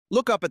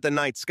Look up at the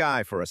night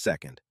sky for a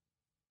second.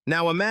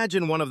 Now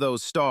imagine one of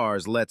those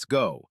stars lets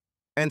go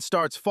and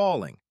starts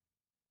falling.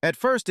 At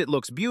first it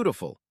looks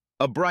beautiful,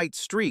 a bright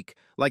streak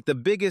like the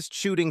biggest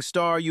shooting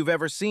star you've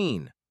ever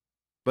seen.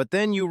 But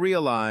then you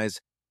realize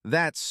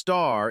that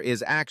star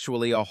is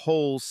actually a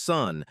whole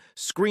sun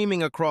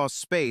screaming across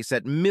space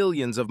at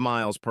millions of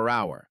miles per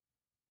hour.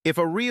 If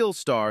a real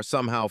star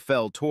somehow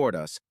fell toward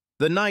us,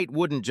 the night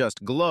wouldn't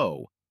just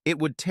glow, it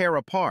would tear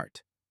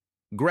apart.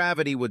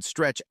 Gravity would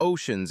stretch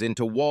oceans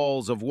into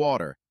walls of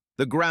water,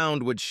 the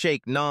ground would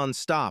shake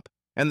non-stop,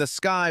 and the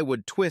sky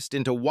would twist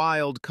into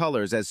wild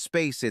colors as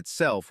space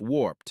itself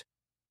warped.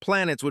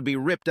 Planets would be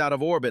ripped out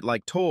of orbit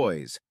like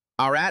toys.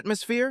 Our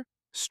atmosphere?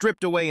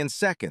 Stripped away in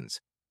seconds.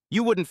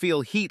 You wouldn't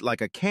feel heat like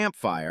a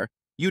campfire,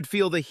 you'd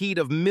feel the heat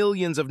of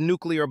millions of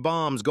nuclear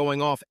bombs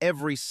going off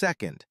every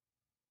second.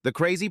 The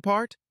crazy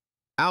part?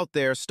 Out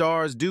there,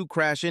 stars do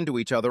crash into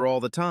each other all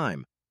the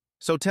time.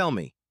 So tell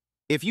me,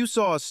 if you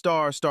saw a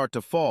star start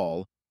to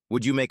fall,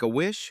 would you make a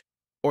wish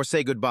or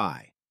say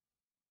goodbye?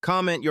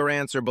 Comment your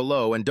answer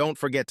below and don't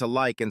forget to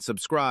like and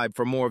subscribe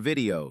for more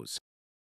videos.